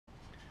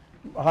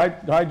Hi,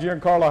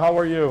 Giancarlo. How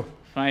are you?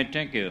 Fine,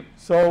 thank you.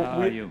 So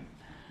How are you?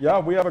 Yeah,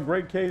 we have a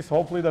great case.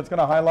 Hopefully, that's going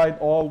to highlight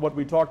all what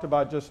we talked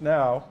about just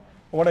now.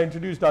 I want to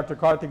introduce Dr.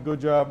 Karthik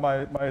Guja,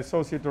 my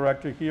associate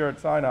director here at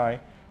Sinai,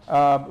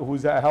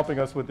 who's helping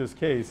us with this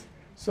case.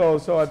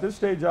 So at this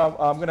stage,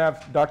 I'm going to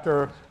have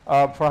Dr.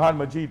 Farhan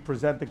Majid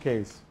present the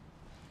case.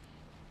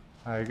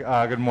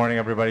 Hi, good morning,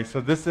 everybody. So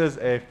this is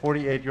a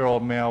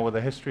 48-year-old male with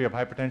a history of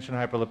hypertension,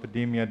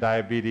 hyperlipidemia,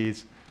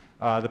 diabetes.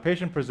 The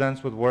patient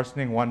presents with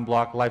worsening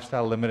one-block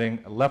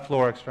lifestyle-limiting left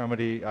lower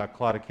extremity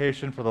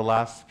claudication for the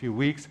last few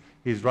weeks.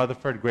 He's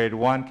Rutherford grade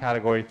 1,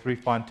 category 3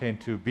 Fontaine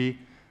 2B.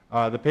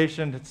 The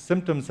patient's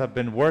symptoms have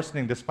been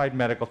worsening despite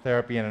medical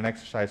therapy and an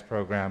exercise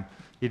program.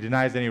 He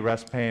denies any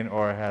rest pain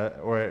or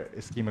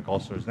ischemic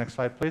ulcers. Next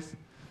slide, please.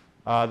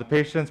 The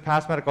patient's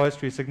past medical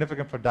history is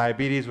significant for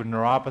diabetes with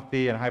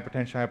neuropathy and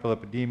hypertension,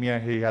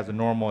 hyperlipidemia. He has a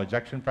normal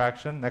ejection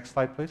fraction. Next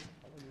slide, please.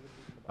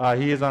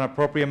 He is on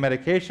appropriate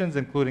medications,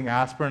 including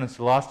aspirin and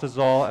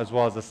cilostazol, as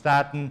well as a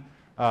statin,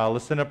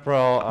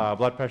 lisinopril,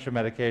 blood pressure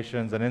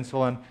medications, and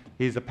insulin.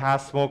 He's a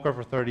past smoker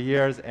for 30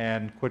 years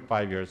and quit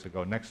 5 years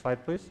ago. Next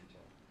slide, please.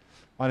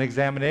 On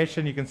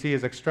examination, you can see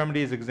his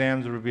extremities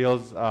exams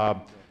reveals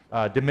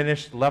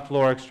diminished left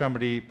lower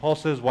extremity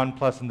pulses,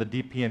 1+ in the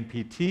DP and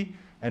PT,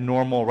 and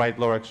normal right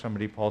lower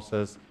extremity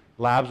pulses.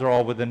 Labs are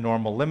all within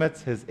normal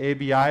limits. His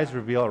ABIs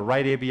reveal a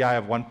right ABI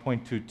of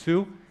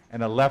 1.22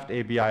 and a left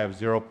ABI of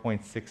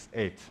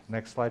 0.68.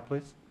 Next slide,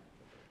 please.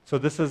 So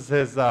this is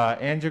his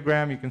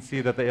angiogram. You can see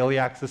that the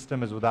iliac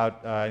system is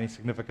without any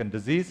significant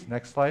disease.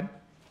 Next slide.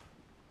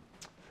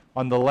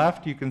 On the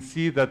left, you can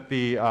see that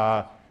the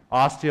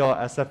osteal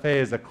SFA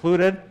is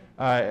occluded.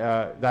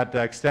 That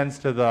extends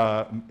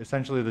to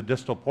essentially the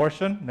distal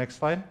portion. Next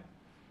slide.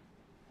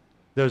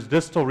 There's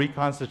distal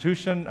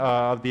reconstitution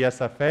of the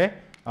SFA.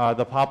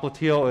 The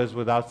popliteal is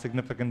without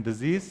significant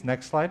disease.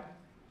 Next slide.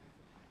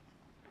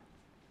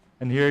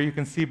 And here you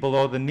can see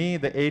below the knee,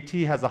 the AT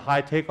has a high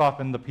takeoff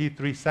in the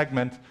P3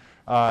 segment,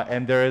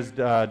 and there is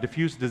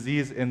diffuse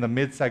disease in the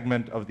mid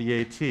segment of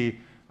the AT.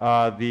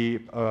 The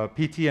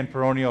PT and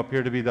peroneal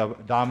appear to be the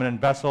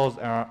dominant vessels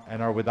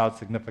and are without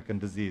significant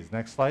disease.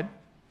 Next slide.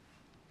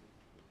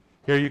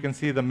 Here you can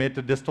see the mid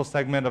to distal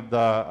segment of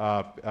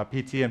the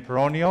PT and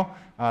peroneal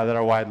that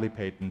are widely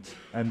patent.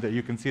 And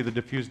you can see the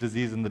diffuse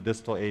disease in the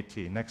distal AT.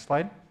 Next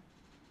slide.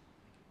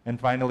 And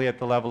finally, at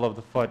the level of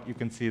the foot, you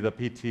can see the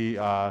PT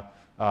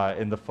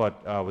in the foot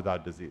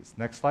without disease.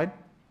 Next slide.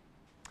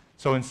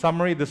 So in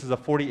summary, this is a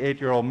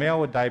 48-year-old male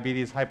with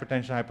diabetes,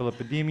 hypertension,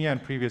 hyperlipidemia,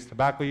 and previous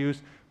tobacco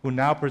use who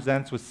now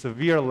presents with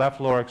severe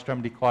left lower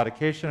extremity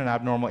claudication and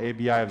abnormal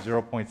ABI of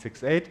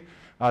 0.68.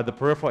 The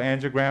peripheral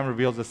angiogram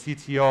reveals a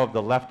CTO of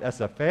the left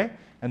SFA,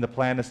 and the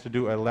plan is to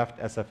do a left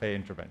SFA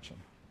intervention.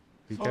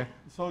 Okay?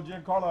 So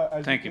Giancarlo,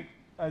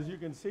 as you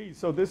can see,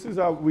 so this is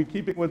we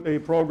keeping with the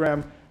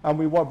program, and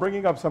we were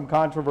bringing up some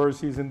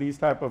controversies in these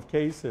type of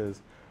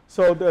cases.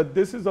 So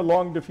this is a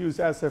long diffuse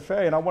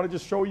SFA, and I want to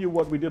just show you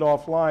what we did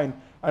offline.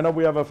 I know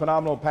we have a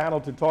phenomenal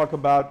panel to talk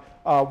about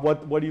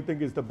what do you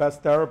think is the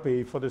best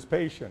therapy for this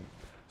patient.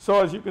 So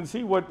as you can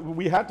see,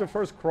 we had to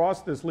first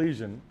cross this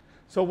lesion.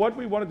 So what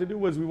we wanted to do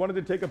was we wanted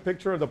to take a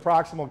picture of the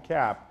proximal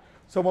cap.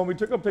 So when we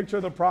took a picture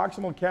of the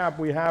proximal cap,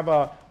 we have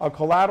a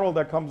collateral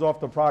that comes off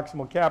the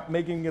proximal cap,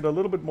 making it a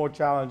little bit more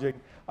challenging.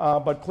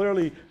 But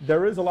clearly,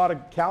 there is a lot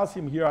of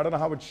calcium here. I don't know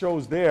how it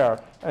shows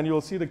there, and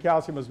you'll see the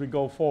calcium as we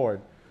go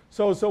forward.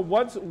 So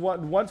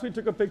once we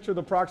took a picture of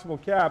the proximal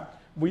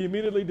cap, we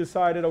immediately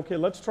decided, okay,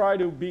 let's try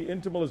to be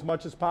intimal as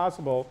much as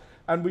possible,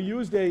 and we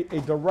used a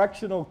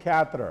directional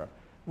catheter.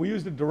 We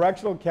used a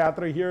directional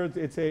catheter here.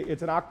 It's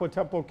an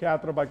aquatemporal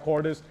catheter by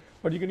Cordis,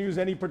 but you can use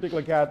any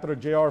particular catheter,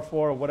 JR4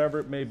 or whatever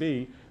it may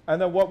be.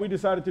 And then what we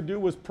decided to do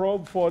was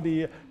probe for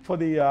the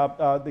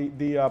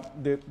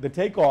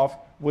takeoff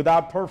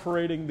without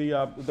perforating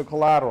the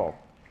collateral.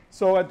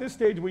 So at this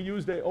stage, we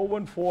used a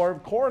 014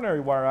 coronary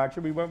wire.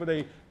 Actually, we went with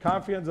a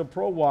Confianza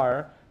Pro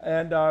wire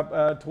and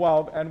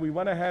 12, and we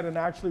went ahead and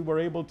actually were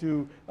able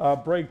to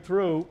break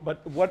through.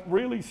 But what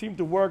really seemed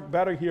to work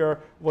better here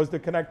was the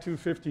Connect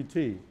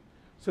 250T.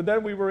 So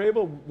then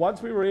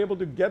once we were able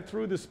to get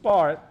through this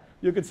part,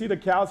 you can see the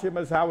calcium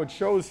as how it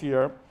shows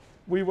here.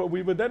 We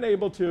were then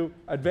able to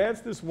advance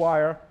this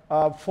wire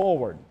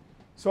forward.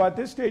 So at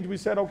this stage, we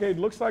said, okay, it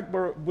looks like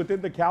we're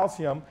within the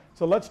calcium,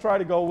 so let's try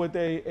to go with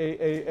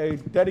a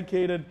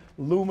dedicated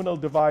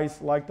luminal device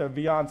like the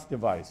Viance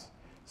device.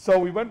 So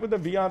we went with the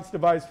Viance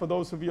device. For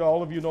those of you,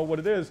 all of you know what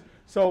it is.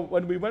 So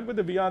when we went with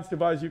the Viance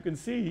device, you can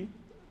see,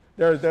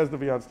 there's the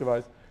Viance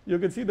device. You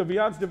can see the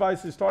Viance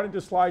device is starting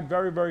to slide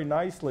very, very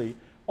nicely,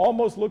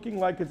 almost looking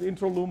like it's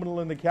intraluminal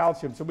in the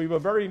calcium. So we were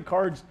very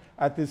encouraged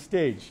at this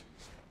stage.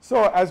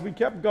 So as we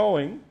kept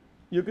going,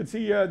 you could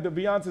see the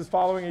Viance is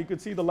following. You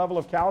could see the level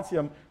of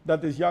calcium that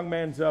this young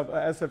man's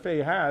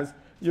SFA has.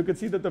 You could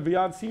see that the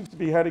Viance seems to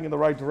be heading in the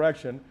right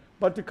direction.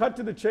 But to cut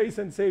to the chase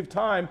and save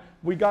time,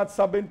 we got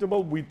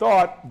subintimal, we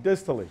thought,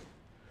 distally.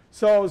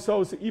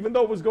 So even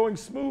though it was going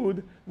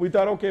smooth, we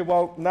thought, okay,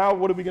 well, now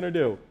what are we going to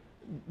do?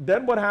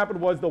 Then what happened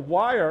was the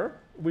wire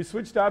We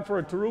switched out for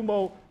a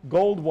Terumo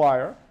gold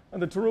wire,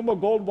 and the Terumo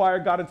gold wire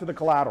got into the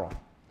collateral.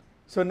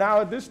 So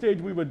now at this stage,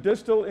 we were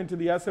distal into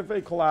the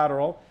SFA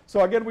collateral.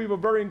 So again, we were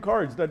very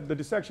encouraged that the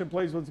dissection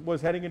place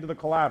was heading into the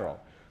collateral.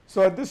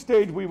 So at this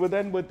stage, we were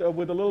then, with a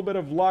little bit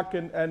of luck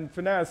and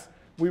finesse,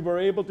 we were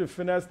able to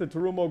finesse the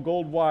Terumo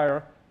gold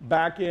wire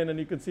back in, and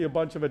you can see a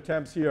bunch of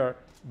attempts here,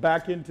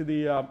 back into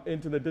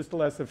the distal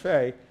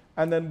SFA,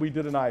 and then we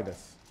did an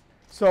IVUS.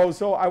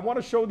 So I want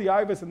to show the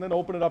IVUS and then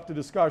open it up to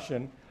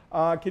discussion.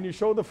 Can you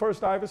show the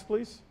first IVUS,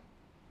 please?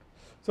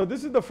 So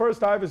this is the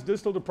first IVUS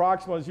distal to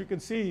proximal. As you can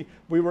see,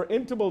 we were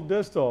intimal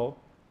distal,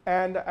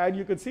 and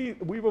you can see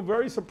we were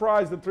very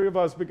surprised, the three of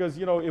us, because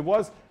it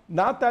was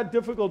not that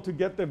difficult to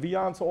get the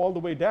viance all the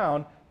way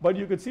down, but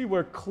you can see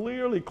we're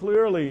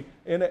clearly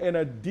in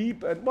a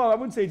deep, well, I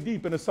wouldn't say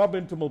deep, in a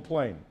subintimal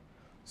plane.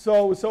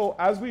 So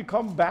as we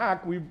come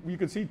back, you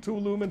can see 2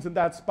 lumens in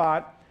that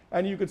spot,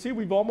 and you can see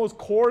we've almost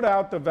cored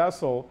out the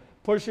vessel,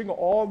 pushing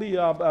all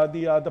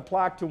the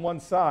plaque to one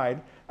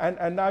side.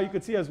 And now you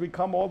can see as we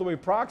come all the way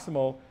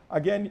proximal,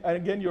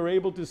 again you're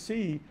able to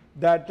see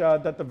that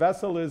the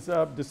vessel is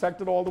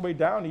dissected all the way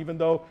down, even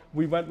though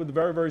we went with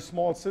very, very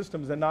small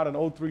systems and not an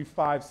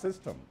 035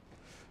 system.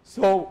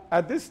 So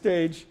at this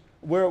stage,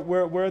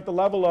 we're at the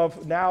level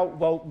of now,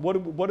 well,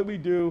 what do we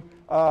do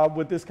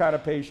with this kind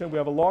of patient? We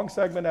have a long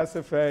segment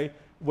SFA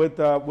with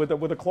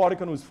a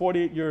claudicant who's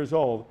 48 years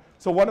old.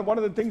 So one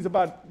of the things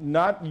about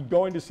not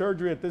going to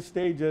surgery at this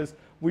stage is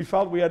we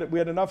felt we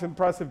had enough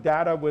impressive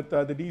data with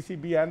the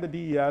DCB and the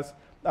DES,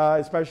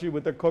 especially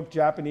with the Cook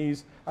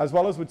Japanese, as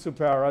well as with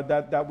Supera,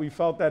 that we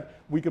felt that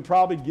we could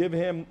probably give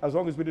him, as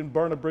long as we didn't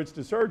burn a bridge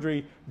to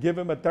surgery, give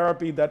him a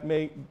therapy that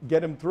may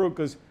get him through,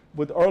 because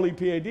with early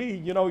PAD,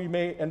 you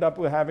may end up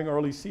with having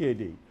early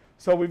CAD.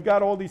 So we've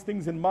got all these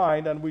things in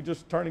mind, and we're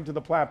just turning to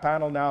the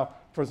panel now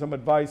for some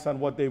advice on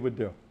what they would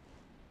do.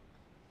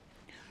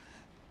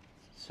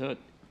 So,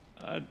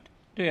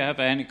 do you have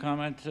any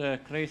comment,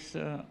 Chris?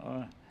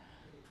 Or?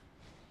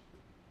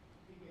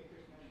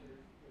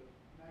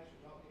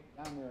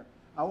 Down there.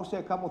 I will say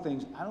a couple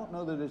things. I don't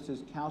know that it's as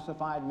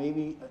calcified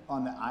maybe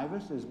on the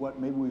IVUS as what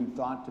maybe we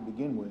thought to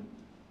begin with.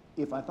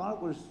 If I thought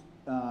it was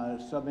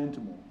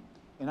subintimal,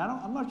 and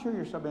I'm not sure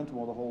you're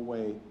subintimal the whole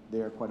way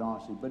there, quite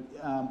honestly, but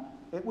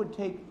it would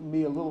take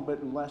me a little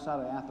bit less out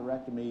of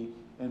atherectomy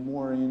and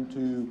more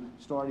into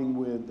starting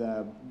with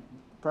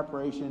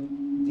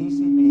preparation,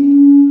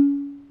 DCB.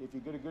 If you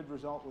get a good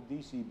result with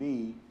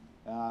DCB,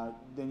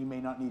 then you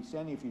may not need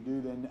stenting. If you do,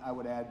 then I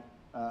would add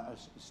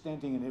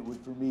stenting, and it would,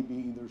 for me, be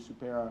either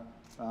Supera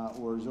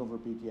or Zilver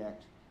PTX.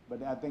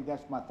 But I think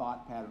that's my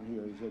thought pattern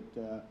here, is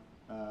that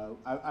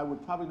I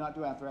would probably not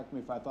do atherectomy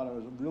if I thought I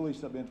was really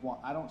subintimal.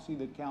 I don't see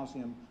the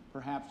calcium,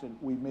 perhaps, that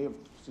we may have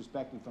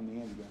suspected from the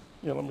angiogram.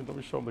 Yeah, let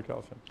me show them the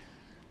calcium.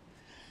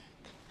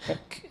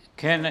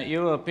 Can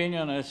your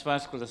opinion as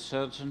vascular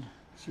surgeon?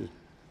 Sure.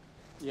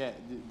 Yeah,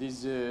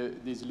 this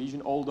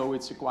lesion, although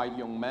it's a quite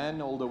young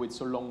man, although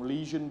it's a long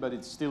lesion, but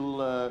it's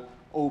still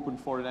open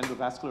for an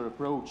endovascular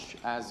approach.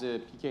 As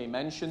PK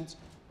mentioned,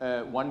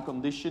 one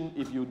condition,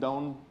 if you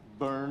don't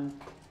burn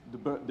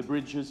the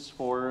bridges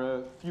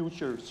for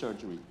future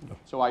surgery. No.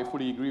 So I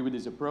fully agree with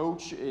this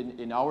approach.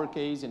 In our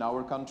case, in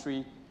our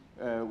country,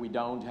 we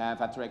don't have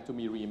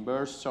atherectomy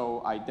reimbursed,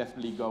 so I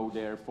definitely go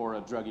there for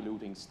a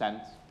drug-eluting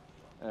stent.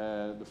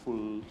 The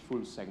full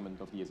segment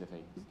of the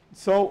SFA.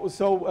 So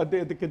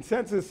the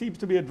consensus seems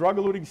to be a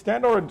drug-eluting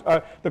stent, or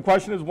the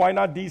question is, why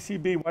not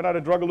DCB? Why not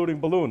a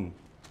drug-eluting balloon?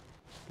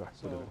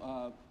 So,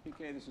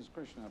 PK, this is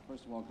Krishna.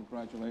 First of all,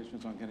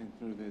 congratulations on getting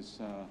through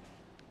this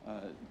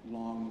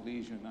long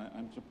lesion.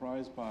 I'm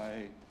surprised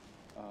by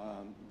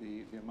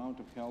the amount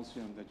of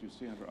calcium that you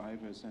see under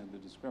IVUS and the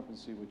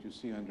discrepancy what you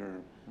see under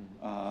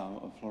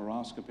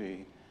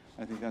fluoroscopy.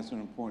 I think that's an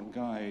important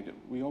guide.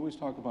 We always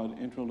talk about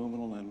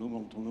intraluminal and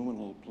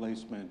luminal-to-luminal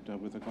placement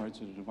with regards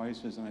to the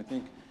devices, and I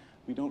think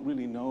we don't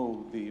really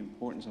know the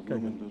importance of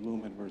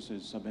lumen-to-lumen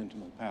versus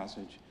subintimal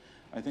passage.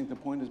 I think the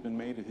point has been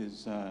made at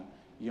his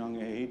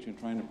young age and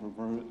trying to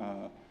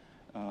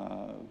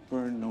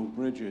burn no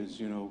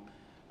bridges.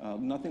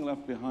 Nothing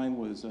left behind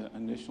was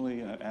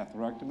initially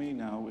atherectomy.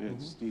 Now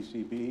it's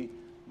DCB.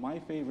 My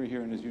favor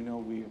here, and as you know,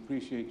 we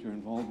appreciate your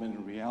involvement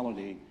in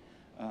reality.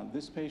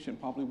 This patient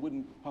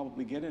wouldn't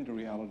get into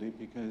reality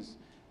because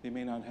they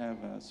may not have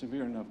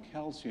severe enough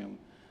calcium.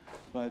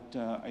 But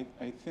I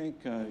think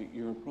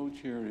your approach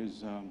here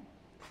is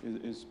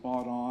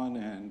spot on,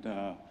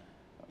 and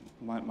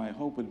my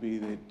hope would be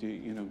that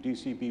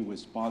DCB with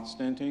spot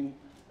stenting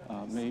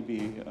may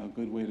be a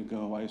good way to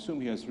go. I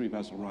assume he has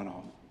 3-vessel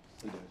runoff.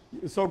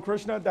 So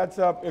Krishna, that's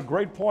a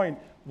great point.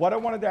 What I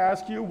wanted to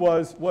ask you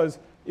was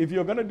if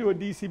you're going to do a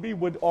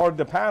DCB or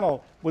the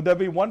panel, would there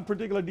be one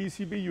particular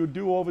DCB you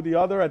do over the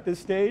other at this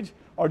stage?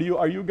 Or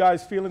are you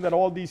guys feeling that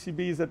all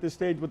DCBs at this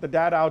stage with the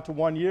data out to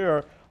 1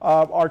 year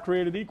are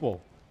created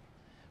equal?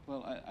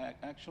 Well,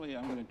 actually,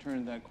 I'm going to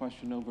turn that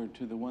question over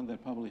to the one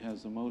that probably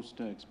has the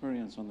most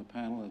experience on the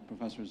panel,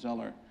 Professor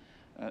Zeller,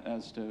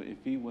 as to if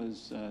he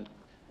was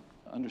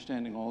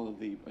understanding all of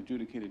the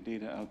adjudicated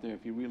data out there,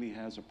 if he really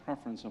has a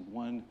preference of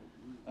one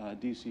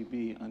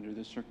DCB under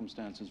this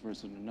circumstances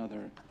versus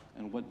another,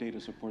 and what data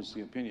supports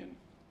the opinion?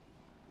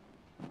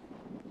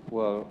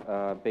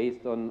 Well,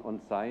 based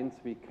on science,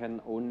 we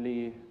can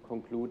only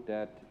conclude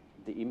that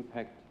the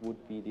impact would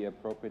be the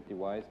appropriate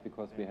device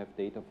because we have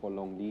data for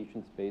long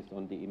lesions based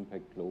on the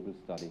impact global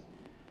study.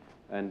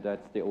 And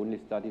that's the only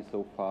study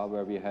so far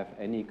where we have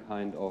any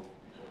kind of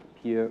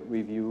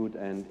peer-reviewed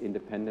and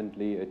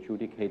independently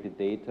adjudicated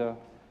data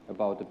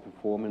about the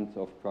performance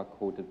of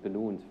drug-coated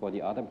balloons. For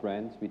the other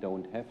brands, we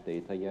don't have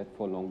data yet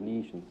for long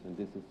lesions, and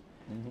this is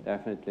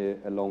definitely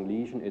a long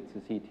lesion. It's a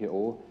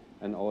CTO,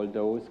 and all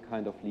those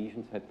kind of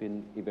lesions had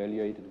been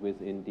evaluated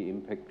within the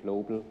impact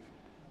global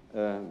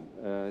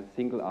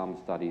single-arm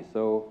study.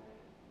 So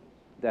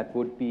that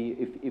would be,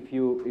 if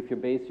you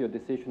base your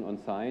decision on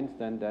science,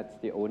 then that's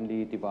the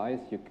only device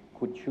you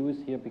could choose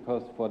here,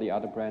 because for the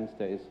other brands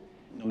there is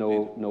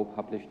no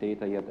published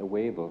data yet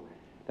available.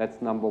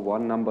 That's number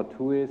one. Number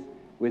two is,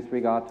 with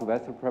regard to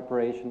vessel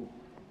preparation,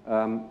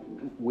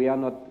 we are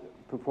not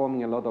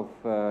performing a lot of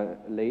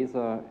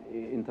laser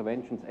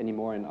interventions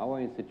anymore in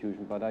our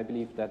institution, but I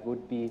believe that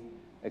would be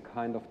a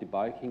kind of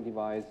debulking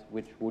device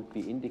which would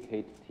be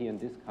indicated here in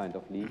this kind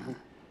of lesion.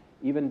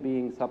 Even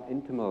being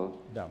subintimal,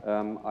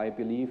 I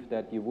believe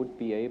that you would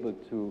be able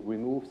to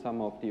remove some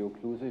of the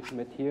occlusive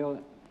material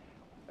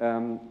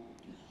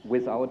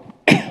without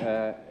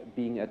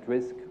being at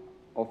risk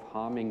of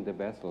harming the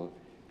vessel,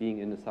 being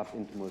in the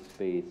subintimal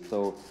space.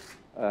 So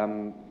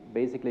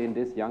basically in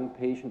this young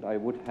patient, I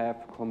would have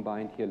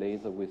combined here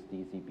laser with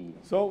DCB.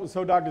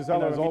 So Dr.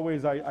 Zeller, as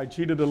always, I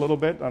cheated a little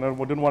bit, and I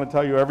didn't want to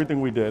tell you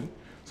everything we did.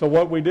 So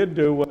what we did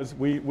do was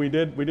we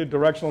did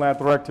directional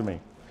atherectomy.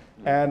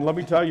 And let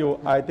me tell you,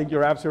 I think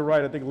you're absolutely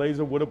right. I think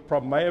laser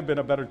may have been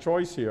a better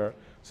choice here.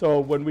 So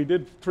when we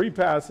did 3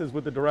 passes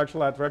with the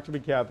directional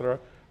atherectomy catheter,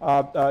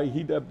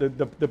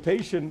 the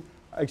patient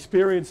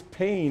experienced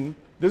pain.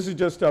 This is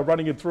just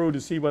running it through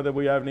to see whether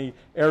we have any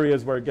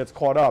areas where it gets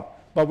caught up.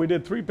 But we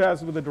did 3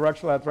 passes with the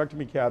directional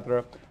atherectomy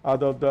catheter,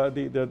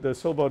 the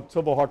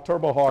Silverhawk,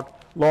 Turbohawk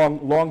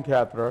long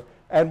catheter.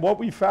 And what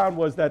we found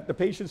was that the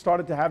patient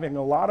started to having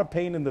a lot of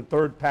pain in the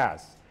 3rd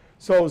pass.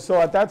 So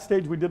at that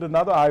stage, we did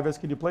another IVUS.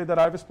 Can you play that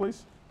IVUS,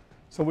 please?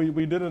 So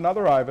we did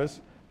another IVUS.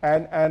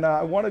 And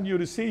I wanted you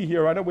to see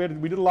here, I know we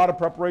did a lot of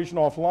preparation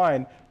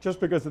offline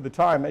just because of the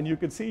time. And you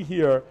can see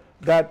here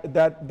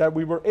that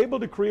we were able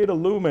to create a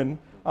lumen,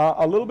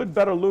 a little bit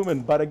better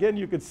lumen. But again,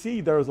 you could see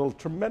there's a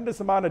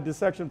tremendous amount of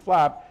dissection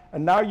flap.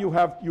 And now you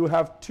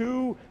have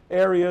 2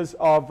 areas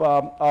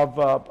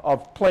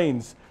of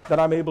planes that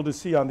I'm able to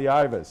see on the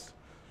IVUS.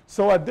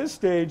 So at this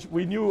stage,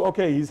 we knew,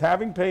 okay, he's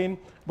having pain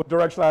with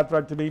directional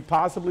atherectomy.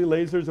 Possibly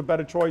laser is a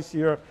better choice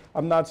here.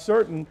 I'm not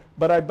certain,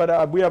 but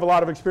we have a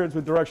lot of experience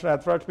with directional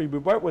atherectomy. We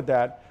went with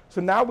that. So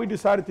now we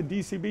decided to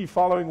DCB,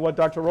 following what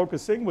Dr. Roka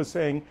Singh was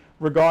saying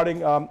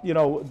regarding,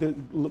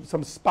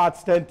 some spot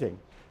stenting.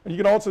 And you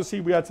can also see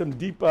we had some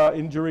deep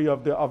injury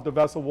of the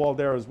vessel wall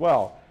there as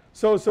well.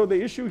 So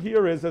the issue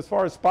here is, as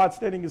far as spot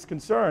stenting is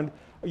concerned,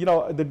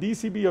 the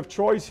DCB of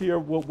choice here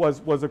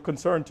was a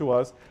concern to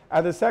us.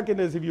 And the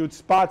second is, if you would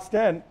spot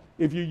stent,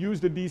 if you use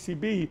the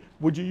DCB,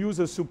 would you use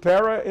a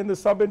supera in the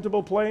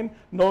subintimal plane,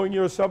 knowing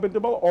you're a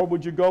subintimal, or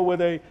would you go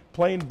with a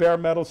plain bare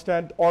metal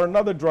stent or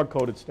another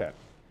drug-coated stent?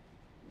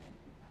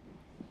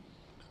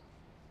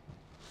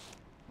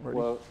 Ready?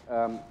 Well,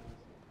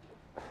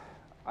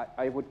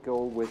 I would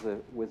go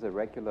with a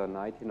regular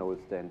 90-node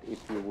stent if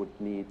you would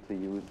need to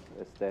use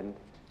a stent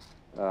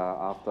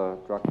after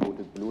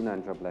drug-coated balloon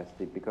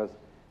angioplasty, because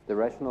the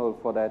rationale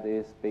for that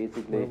is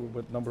basically,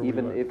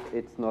 even if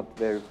it's not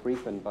very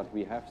frequent, but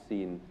we have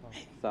seen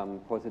some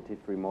positive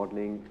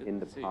remodeling in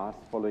the past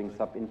following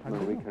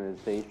subintimal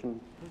recanalization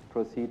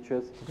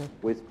procedures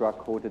with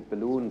drug-coated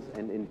balloons,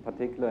 and in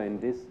particular in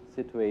this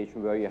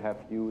situation where you have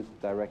used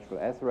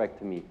directional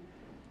atherectomy,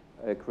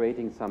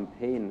 creating some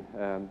pain,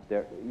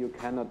 you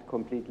cannot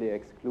completely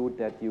exclude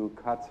that you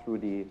cut through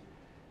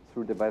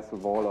the vessel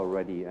wall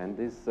already, and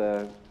this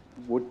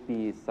would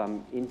be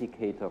some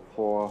indicator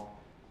for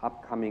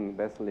upcoming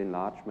vessel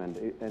enlargement.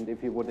 And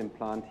if you would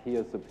implant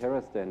here a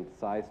supera stent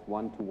sized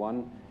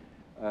 1:1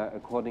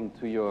 according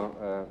to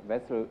your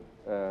vessel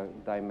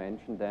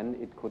dimension, then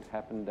it could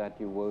happen that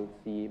you will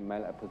see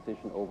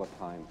malapposition over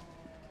time.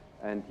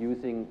 And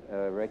using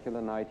a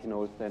regular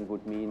 90-node stent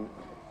would mean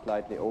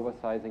slightly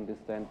oversizing the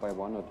stent by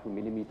 1 or 2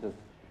 millimeters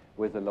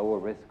with a lower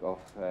risk of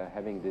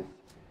having this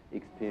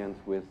experience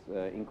with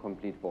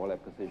incomplete wall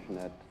apposition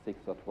at 6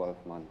 or 12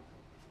 months.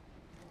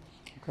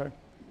 Okay.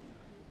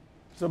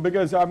 So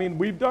because, I mean,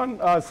 we've done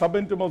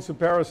subintimal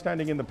supera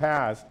stenting in the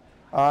past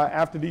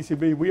after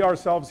DCB. We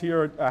ourselves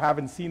here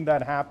haven't seen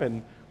that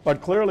happen,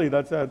 but clearly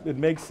it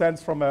makes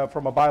sense from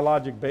a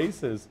biologic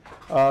basis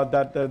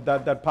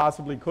that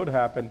possibly could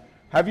happen.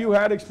 Have you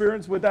had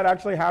experience with that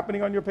actually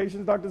happening on your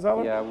patients, Dr.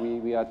 Zeller? Yeah,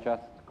 we are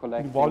just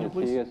collecting a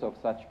series of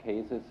such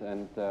cases,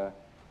 and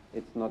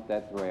it's not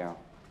that rare,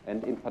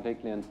 and in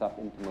particular in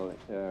subintimal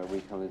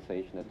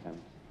recanalization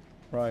attempts.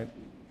 Right,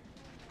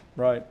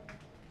 right.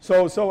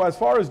 So as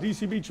far as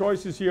DCB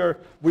choices here,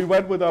 we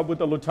went with the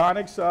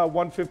Lutonix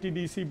 150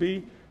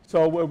 DCB.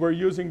 So we're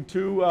using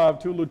two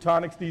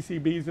Lutonix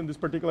DCBs in this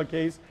particular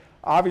case.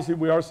 Obviously,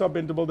 we are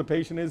subintimal. The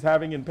patient is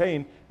having in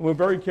pain. And we're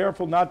very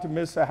careful not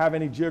to have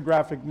any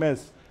geographic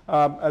miss,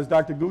 as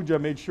Dr. Guja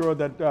made sure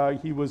that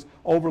he was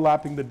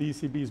overlapping the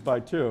DCBs by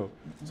 2.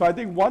 So I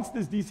think once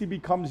this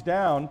DCB comes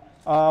down,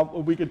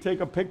 we could take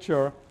a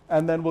picture,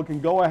 and then we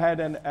can go ahead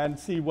and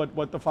see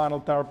what the final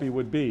therapy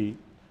would be.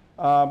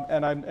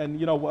 And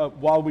you know,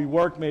 while we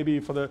work, maybe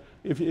if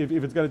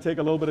it's going to take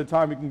a little bit of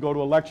time, we can go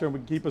to a lecture and we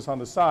can keep us on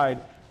the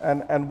side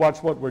and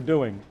watch what we're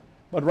doing.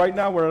 But right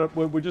now,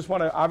 we just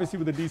want to, obviously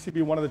with the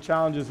DCB, one of the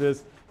challenges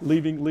is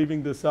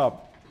leaving this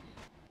up.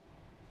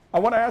 I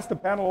want to ask the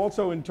panel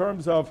also in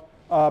terms of,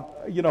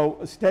 you know,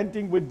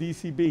 stenting with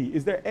DCB.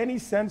 Is there any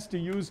sense to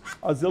use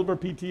a Zilver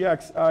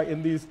PTX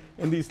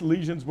in these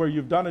lesions where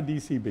you've done a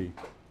DCB?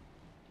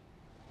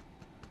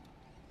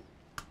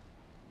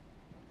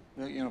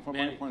 You know, from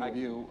my point of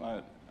view,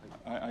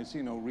 I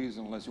see no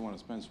reason unless you want to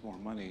spend some more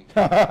money.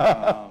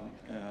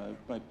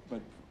 But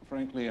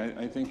frankly,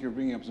 I think you're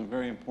bringing up some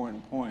very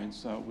important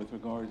points with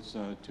regards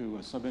to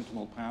a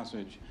subintimal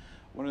passage.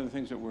 One of the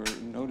things that we're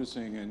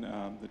noticing in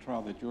the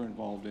trial that you're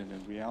involved in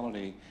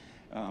reality,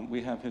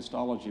 we have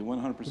histology.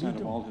 100%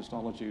 of all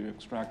histology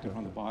extracted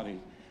from the body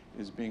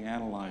is being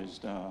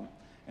analyzed.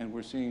 And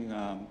we're seeing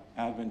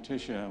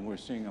adventitia, and we're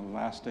seeing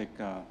elastic,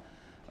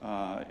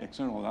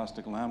 external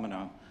elastic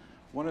lamina.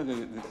 One of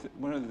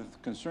the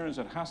concerns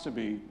that has to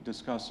be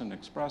discussed and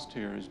expressed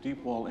here is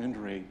deep wall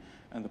injury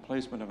and the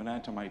placement of an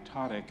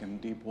antimitotic in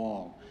deep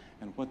wall,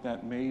 and what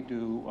that may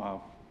do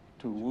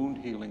to wound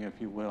healing, if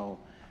you will,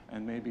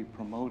 and maybe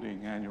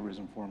promoting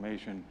aneurysm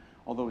formation.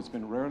 Although it's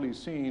been rarely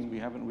seen, we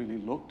haven't really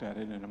looked at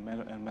it in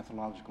a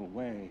methodological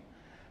way.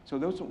 So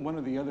those are one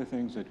of the other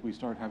things that we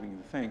start having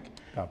to think.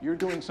 Yeah. You're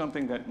doing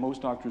something that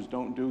most doctors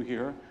don't do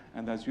here,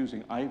 and that's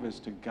using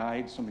IVUS to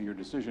guide some of your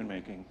decision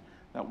making.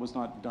 That was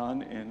not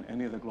done in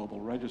any of the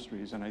global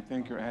registries, and I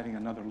think you're adding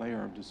another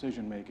layer of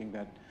decision making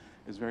that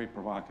is very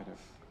provocative.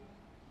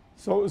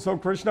 So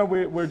Krishna,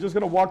 we're just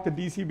going to walk the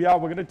DCB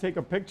out. We're going to take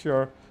a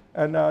picture,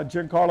 and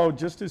Giancarlo,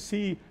 just to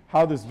see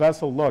how this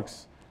vessel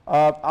looks.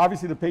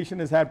 Obviously, the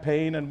patient has had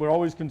pain, and we're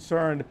always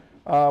concerned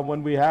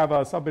when we have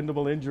a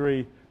subintimal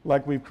injury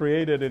like we've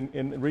created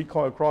in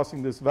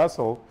crossing this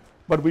vessel.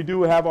 But we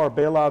do have our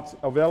bailouts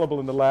available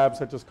in the lab,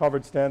 such as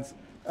covered stents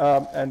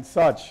and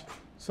such.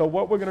 So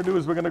what we're going to do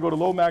is we're going to go to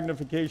low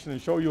magnification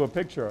and show you a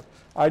picture.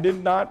 I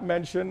did not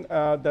mention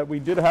that we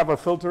did have a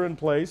filter in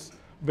place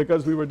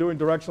because we were doing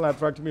directional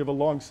atherectomy of a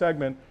long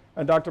segment.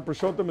 And Dr.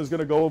 Purushottam is going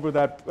to go over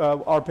that,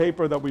 our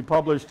paper that we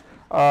published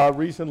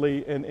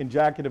recently in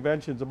JACC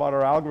Interventions about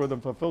our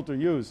algorithm for filter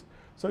use.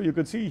 So you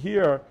could see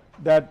here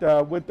that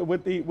with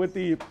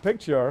the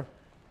picture,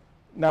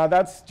 now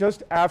that's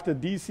just after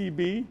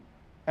DCB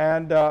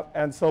and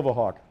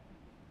Silverhawk.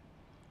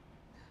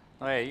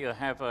 You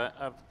have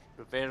a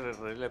very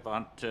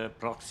relevant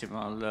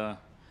proximal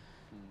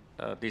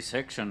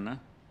dissection.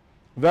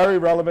 Very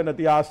relevant at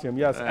the ostium,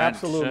 yes, and,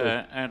 absolutely.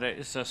 And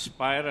it's a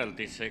spiral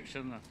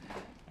dissection,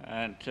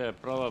 and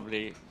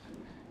probably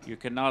you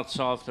cannot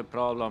solve the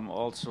problem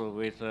also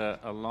with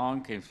a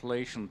long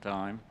inflation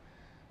time.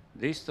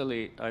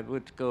 Distally, I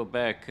would go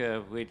back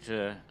with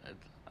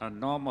a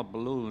normal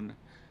balloon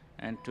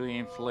and to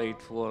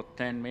inflate for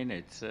 10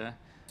 minutes.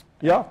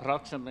 Yeah.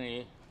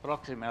 Proximally,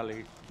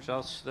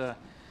 just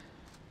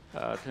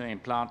to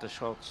implant a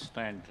short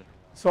stent.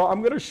 So I'm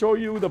going to show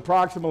you the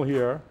proximal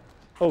here.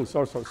 Oh,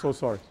 so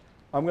sorry.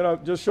 I'm going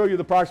to just show you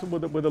the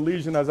proximal with a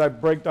lesion as I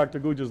break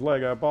Dr. Guja's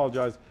leg. I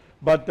apologize.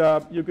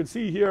 But you can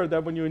see here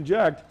that when you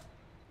inject,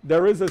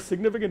 there is a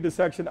significant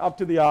dissection up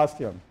to the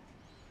ostium.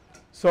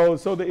 So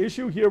the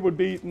issue here would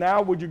be,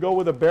 now would you go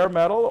with a bare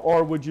metal,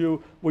 or would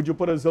you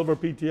put a Zilver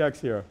PTX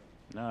here?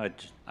 No,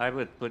 I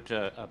would put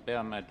a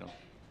bare metal.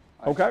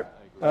 Okay.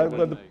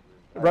 The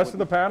rest of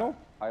the panel?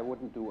 I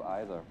wouldn't do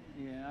either.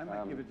 Yeah, I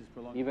might give it this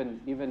prolonged.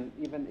 Even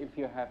if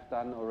you have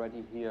done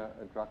already here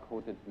a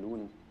drug-coated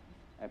balloon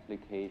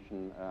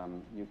application,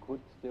 you could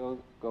still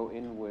go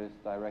in with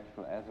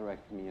directional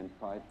atherectomy and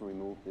try to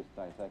remove this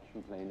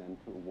dissection plane and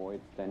to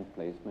avoid stent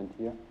placement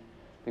here.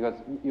 Because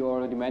you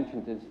already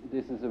mentioned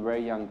this is a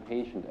very young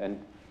patient, and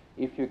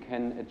if you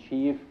can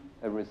achieve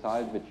a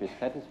result which is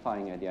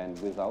satisfying at the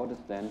end without a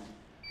stent,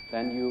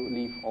 then you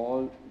leave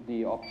all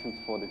the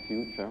options for the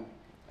future.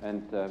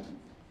 And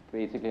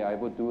basically, I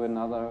would do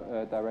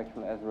another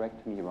directional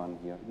atherectomy run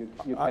here.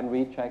 You can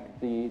recheck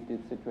the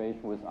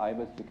situation with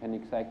IVUS. You can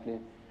exactly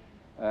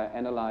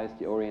analyze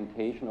the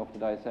orientation of the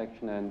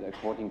dissection, and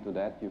according to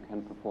that, you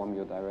can perform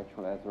your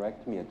directional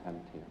atherectomy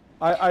attempt here.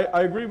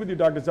 I agree with you,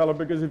 Dr. Zeller,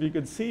 because if you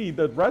could see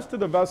the rest of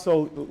the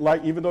vessel,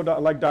 even though,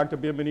 like Dr.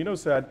 Bienvenido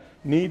said,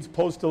 needs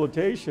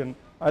post-dilatation,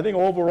 I think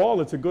overall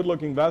it's a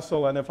good-looking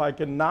vessel, and if I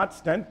cannot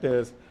stent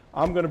this,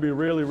 I'm going to be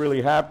really,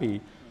 really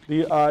happy.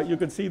 You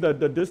can see that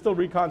the distal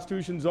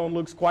reconstitution zone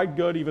looks quite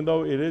good, even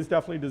though it is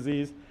definitely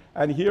diseased.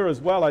 And here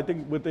as well, I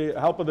think with the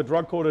help of the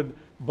drug-coated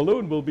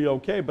balloon, we'll be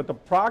okay. But the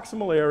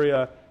proximal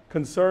area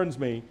concerns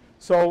me.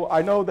 So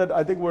I know that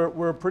I think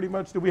we're pretty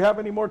much, do we have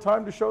any more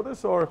time to show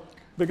this, or?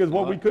 Because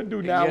what we could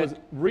do now is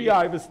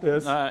re-IVUS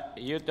this.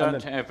 You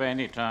don't have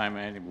any time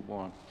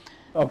anymore.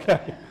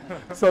 Okay.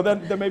 So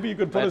then maybe you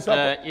could put us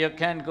up. You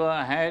can go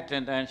ahead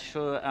and then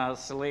show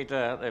us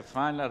later the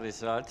final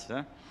results.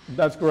 Huh?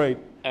 That's great.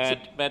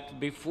 But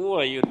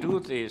before you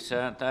do this,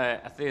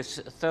 this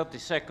 30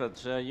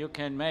 seconds, you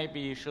can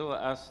maybe show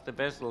us the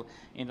vessel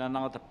in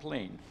another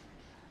plane.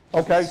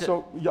 Okay,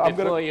 so I'm going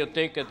to... Before you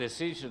take a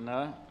decision,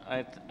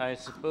 I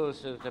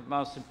suppose the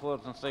most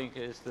important thing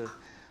is to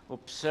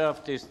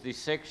observe this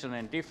dissection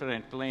in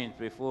different planes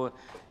before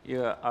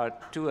you are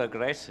too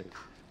aggressive.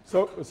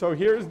 So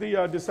here's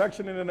the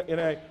dissection in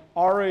a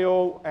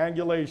RAO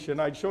angulation.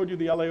 I showed you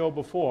the LAO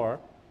before,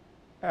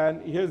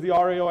 and here's the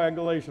RAO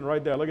angulation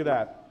right there. Look at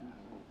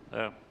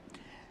that.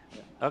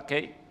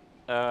 Okay,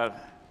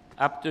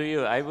 up to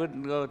you. I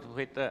wouldn't go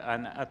with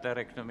an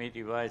atherectomy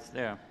device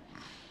there.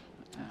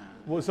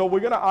 Well, so we're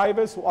going to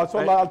IVUS. So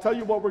I'll tell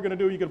you what we're going to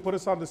do. You can put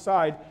us on the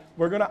side.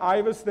 We're going to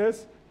IVUS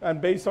this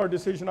and base our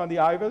decision on the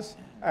IVUS.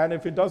 And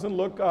if it doesn't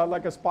look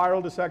like a spiral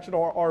dissection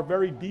or a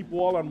very deep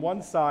wall on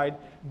one side,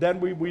 then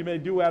we may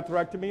do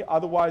atherectomy.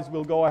 Otherwise,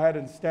 we'll go ahead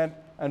and stent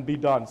and be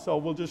done. So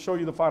we'll just show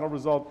you the final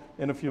result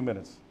in a few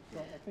minutes.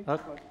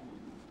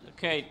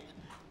 Okay,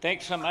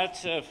 thanks so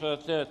much for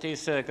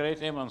this great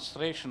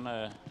demonstration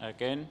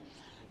again.